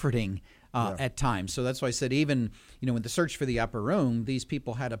discomforting at times. So that's why I said even, in the search for the upper room, these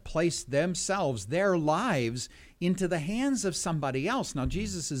people had to place themselves, their lives, into the hands of somebody else. Now,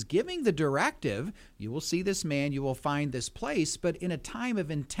 Jesus is giving the directive, you will see this man, you will find this place, but in a time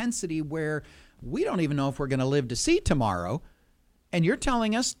of intensity where we don't even know if we're going to live to see tomorrow, and you're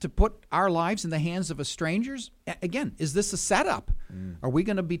telling us to put our lives in the hands of strangers? Again, is this a setup? Are we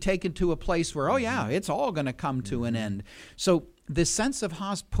going to be taken to a place where, it's all going to come to an end? So this sense of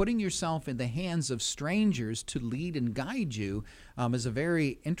putting yourself in the hands of strangers to lead and guide you is a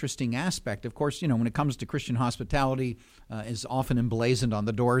very interesting aspect. Of course, when it comes to Christian hospitality, is often emblazoned on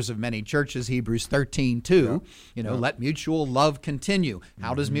the doors of many churches, Hebrews 13:2. Let mutual love continue.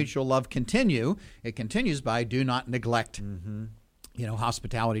 How does mutual love continue? It continues by do not neglect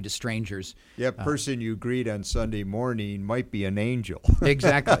hospitality to strangers. Person you greet on Sunday morning might be an angel.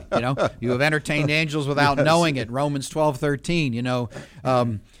 Exactly. You have entertained angels without knowing it. Romans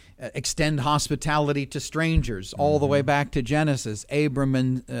 12:13. Extend hospitality to strangers all the way back to Genesis. Abram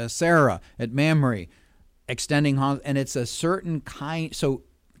and Sarah at Mamre, extending, and it's a certain kind. So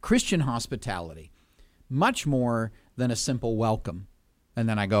Christian hospitality, much more than a simple welcome, and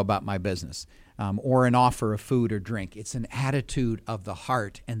then I go about my business. Or an offer of food or drink. It's an attitude of the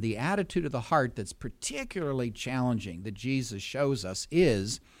heart. And the attitude of the heart that's particularly challenging that Jesus shows us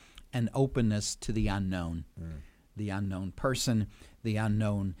is an openness to the unknown. The unknown person, the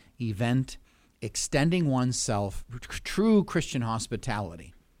unknown event, extending oneself, true Christian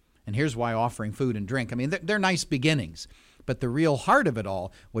hospitality. And here's why offering food and drink. I mean, they're nice beginnings. But the real heart of it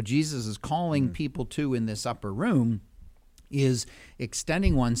all, what Jesus is calling people to in this upper room, is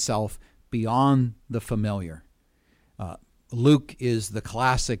extending oneself beyond the familiar. Luke is the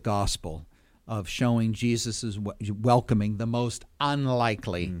classic gospel of showing Jesus is welcoming the most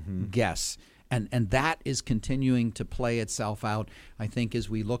unlikely guests. And that is continuing to play itself out, I think, as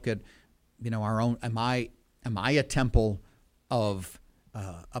we look at, our own, am I a temple of,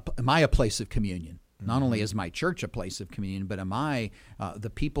 am I a place of communion? Not only is my church a place of communion, but am I, the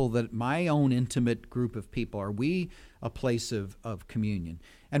people that my own intimate group of people, are we a place of communion?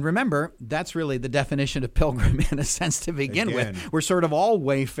 And remember, that's really the definition of pilgrim in a sense to begin with. We're sort of all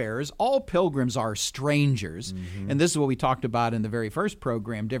wayfarers. All pilgrims are strangers. And this is what we talked about in the very first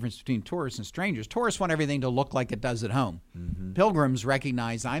program, difference between tourists and strangers. Tourists want everything to look like it does at home. Pilgrims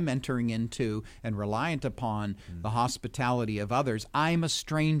recognize I'm entering into and reliant upon the hospitality of others. I'm a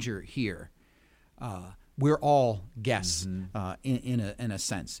stranger here. We're all guests in a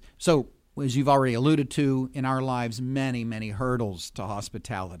sense. So, as you've already alluded to, in our lives, many, many hurdles to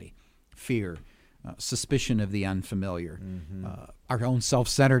hospitality, fear, suspicion of the unfamiliar, our own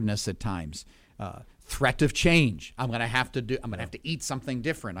self-centeredness at times, threat of change. I'm going to have to eat something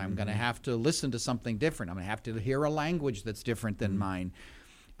different. I'm going to have to listen to something different. I'm going to have to hear a language that's different than mine.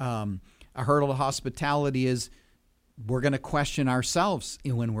 A hurdle to hospitality is we're going to question ourselves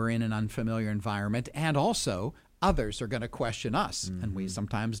when we're in an unfamiliar environment, and also others are going to question us, and we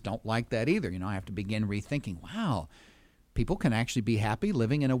sometimes don't like that either. I have to begin rethinking, wow, people can actually be happy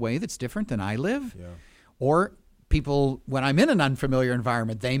living in a way that's different than I live. Or people, when I'm in an unfamiliar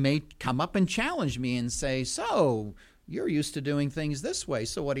environment, they may come up and challenge me and say, so you're used to doing things this way,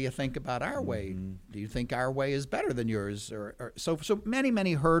 so what do you think about our way? Do you think our way is better than yours? So many,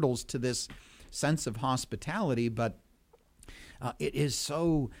 many hurdles to this sense of hospitality, but it is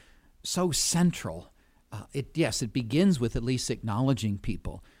so central. It begins with at least acknowledging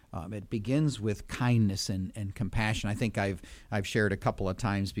people. It begins with kindness and compassion. I think I've shared a couple of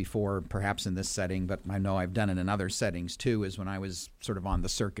times before, perhaps in this setting, but I know I've done it in other settings too, is when I was sort of on the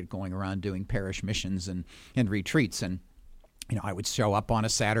circuit going around doing parish missions and retreats. And, I would show up on a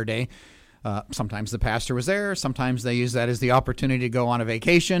Saturday. Sometimes the pastor was there. Sometimes they used that as the opportunity to go on a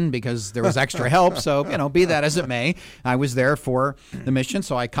vacation because there was extra help. So, be that as it may, I was there for the mission.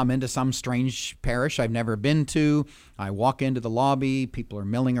 So I come into some strange parish I've never been to. I walk into the lobby. People are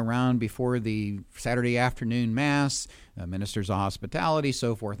milling around before the Saturday afternoon Mass, ministers of hospitality,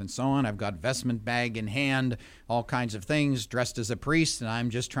 so forth and so on. I've got vestment bag in hand, all kinds of things, dressed as a priest, and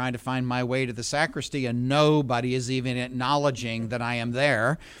I'm just trying to find my way to the sacristy, and nobody is even acknowledging that I am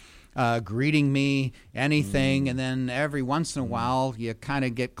there. Greeting me, anything, and then every once in a while you kind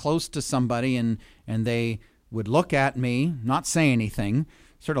of get close to somebody and they would look at me, not say anything,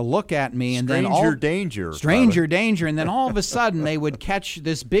 sort of look at me, and stranger danger, and then all of a sudden they would catch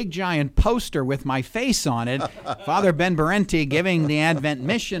this big giant poster with my face on it, Father Ben Berenti giving the Advent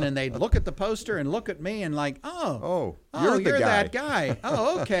mission, and they'd look at the poster and look at me and like, oh, you're that guy.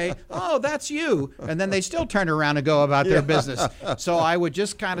 Oh, okay. Oh, that's you. And then they still turn around and go about their business. So I would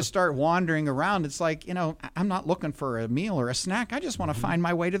just kind of start wandering around. It's like, I'm not looking for a meal or a snack. I just want to find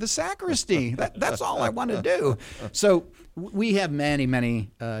my way to the sacristy. That's all I want to do. So we have many,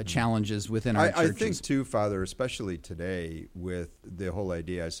 many challenges within our churches. I think, too, Father, especially today with the whole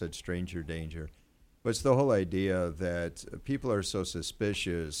idea, I said stranger danger, but it's the whole idea that people are so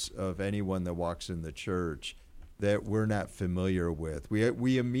suspicious of anyone that walks in the church that we're not familiar with.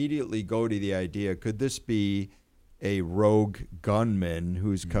 We immediately go to the idea, could this be a rogue gunman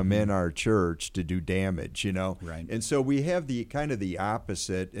who's come in our church to do damage, Right. And so we have the kind of the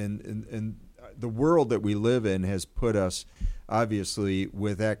opposite, and the world that we live in has put us obviously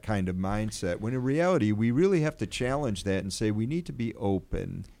with that kind of mindset, when in reality we really have to challenge that and say we need to be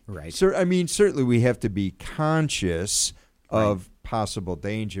open. Right. Certainly we have to be conscious of possible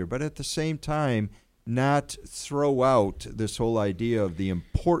danger, but at the same time not throw out this whole idea of the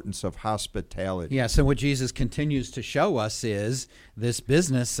importance of hospitality. Yes, and what Jesus continues to show us is this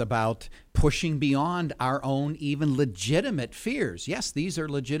business about pushing beyond our own even legitimate fears. Yes, these are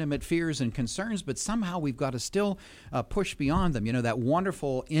legitimate fears and concerns, but somehow we've got to still push beyond them. That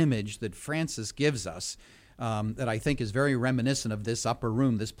wonderful image that Francis gives us that I think is very reminiscent of this upper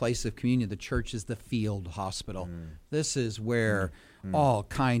room, this place of communion. The church is the field hospital. This is where all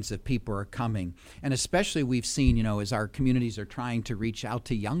kinds of people are coming. And especially we've seen, as our communities are trying to reach out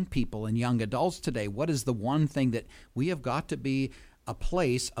to young people and young adults today, what is the one thing that we have got to be a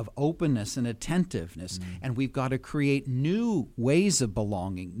place of openness and attentiveness, and we've got to create new ways of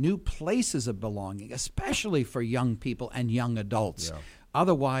belonging, new places of belonging, especially for young people and young adults.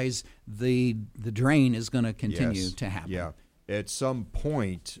 Otherwise, the drain is going to continue to happen. Yeah. At some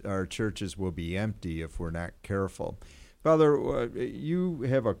point, our churches will be empty if we're not careful. Father, you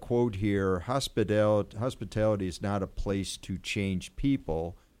have a quote here, hospitality is not a place to change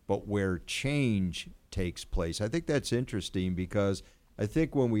people, but where change takes place. I think that's interesting because I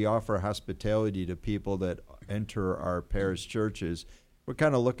think when we offer hospitality to people that enter our parish churches, we're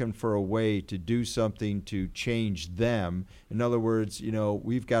kind of looking for a way to do something to change them. In other words,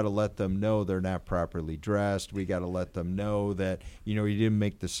 we've got to let them know they're not properly dressed. We got to let them know that, you didn't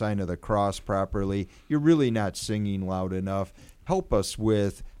make the sign of the cross properly. You're really not singing loud enough. Help us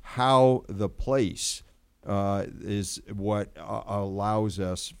with how the place is what allows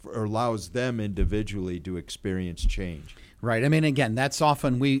them individually to experience change. Right. I mean, again, that's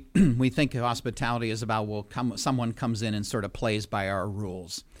often we think hospitality is about, someone comes in and sort of plays by our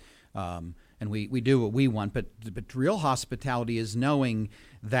rules, and we do what we want. But real hospitality is knowing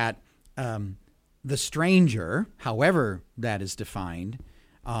that the stranger, however that is defined,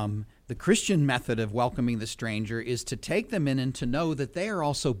 the Christian method of welcoming the stranger is to take them in and to know that they are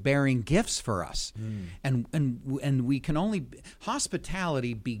also bearing gifts for us. And we can only,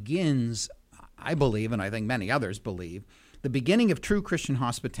 hospitality begins, I believe, and I think many others believe, the beginning of true Christian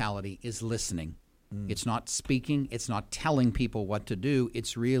hospitality is listening. It's not speaking. It's not telling people what to do.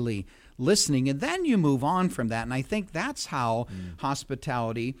 It's really listening. And then you move on from that. And I think that's how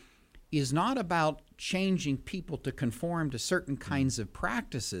hospitality is not about changing people to conform to certain kinds of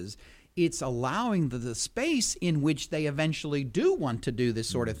practices. It's allowing the space in which they eventually do want to do this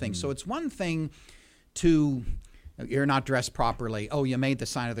sort of thing. So it's one thing to, you're not dressed properly. Oh, you made the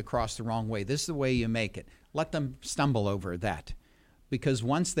sign of the cross the wrong way. This is the way you make it. Let them stumble over that. Because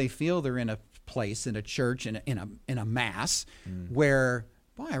once they feel they're in a place, in a church, in a mass, where,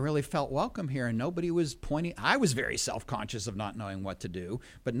 boy, I really felt welcome here, and nobody was pointing. I was very self-conscious of not knowing what to do,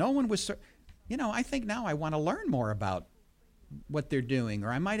 but no one was, I think now I want to learn more about what they're doing.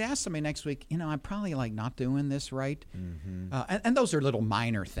 Or I might ask somebody next week, I'm probably not doing this right. And those are little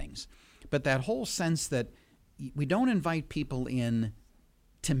minor things. But that whole sense that we don't invite people in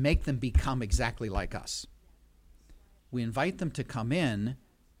to make them become exactly like us. We invite them to come in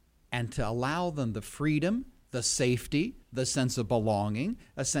and to allow them the freedom, the safety, the sense of belonging,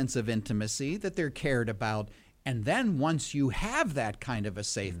 a sense of intimacy, that they're cared about. And then once you have that kind of a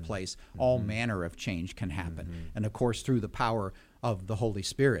safe place, all manner of change can happen. And of course, through the power of the Holy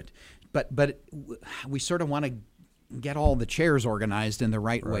Spirit. But we sort of want to get all the chairs organized in the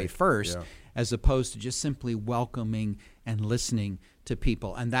right way first, as opposed to just simply welcoming and listening to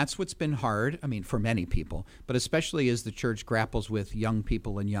people. And that's what's been hard, for many people, but especially as the church grapples with young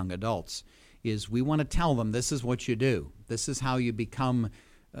people and young adults, is we want to tell them this is what you do. This is how you become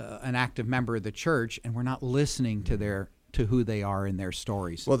an active member of the church, and we're not listening to who they are in their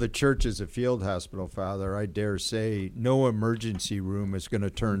stories. Well, the church is a field hospital, Father. I dare say no emergency room is going to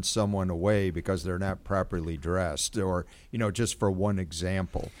turn someone away because they're not properly dressed, or, just for one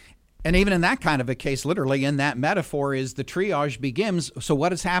example. And even in that kind of a case, literally in that metaphor, is the triage begins. So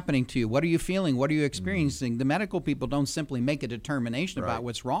what is happening to you? What are you feeling? What are you experiencing? The medical people don't simply make a determination about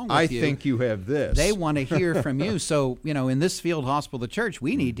what's wrong with you. I think you have this. They want to hear from you. So, in this field hospital, the church,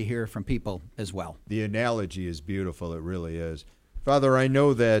 we need to hear from people as well. The analogy is beautiful. It really is. Father, I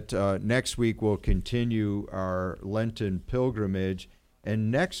know that next week we'll continue our Lenten pilgrimage.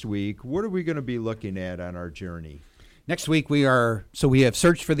 And next week, what are we going to be looking at on our journey? Next week we have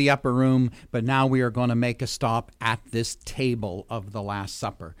searched for the upper room, but now we are going to make a stop at this table of the Last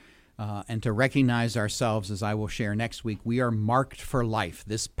Supper. And to recognize ourselves, as I will share next week, we are marked for life.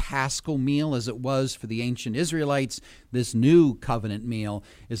 This Paschal meal, as it was for the ancient Israelites, this new covenant meal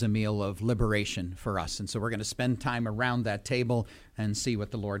is a meal of liberation for us. And so we're going to spend time around that table and see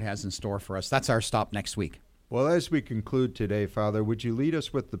what the Lord has in store for us. That's our stop next week. Well, as we conclude today, Father, would you lead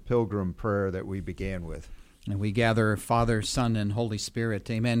us with the pilgrim prayer that we began with? And we gather Father, Son, and Holy Spirit.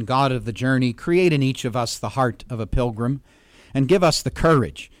 Amen. God of the journey, create in each of us the heart of a pilgrim, and give us the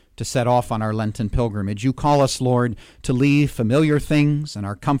courage to set off on our Lenten pilgrimage. You call us, Lord, to leave familiar things and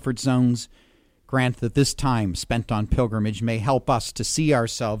our comfort zones. Grant that this time spent on pilgrimage may help us to see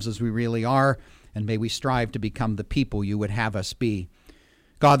ourselves as we really are, and may we strive to become the people you would have us be.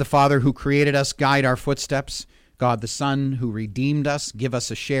 God the Father, who created us, guide our footsteps. God the Son, who redeemed us, give us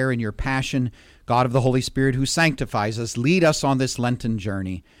a share in your passion. God of the Holy Spirit, who sanctifies us, lead us on this Lenten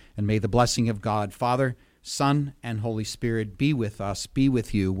journey. And may the blessing of God, Father, Son, and Holy Spirit be with us, be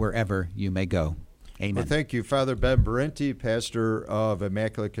with you wherever you may go. Amen. Well, thank you. Father Ben Berenti, pastor of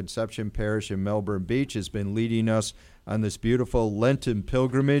Immaculate Conception Parish in Melbourne Beach, has been leading us on this beautiful Lenten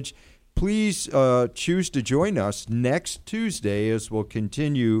pilgrimage. Please choose to join us next Tuesday as we'll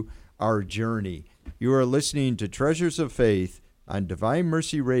continue our journey. You are listening to Treasures of Faith on Divine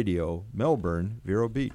Mercy Radio, Melbourne, Vero Beach.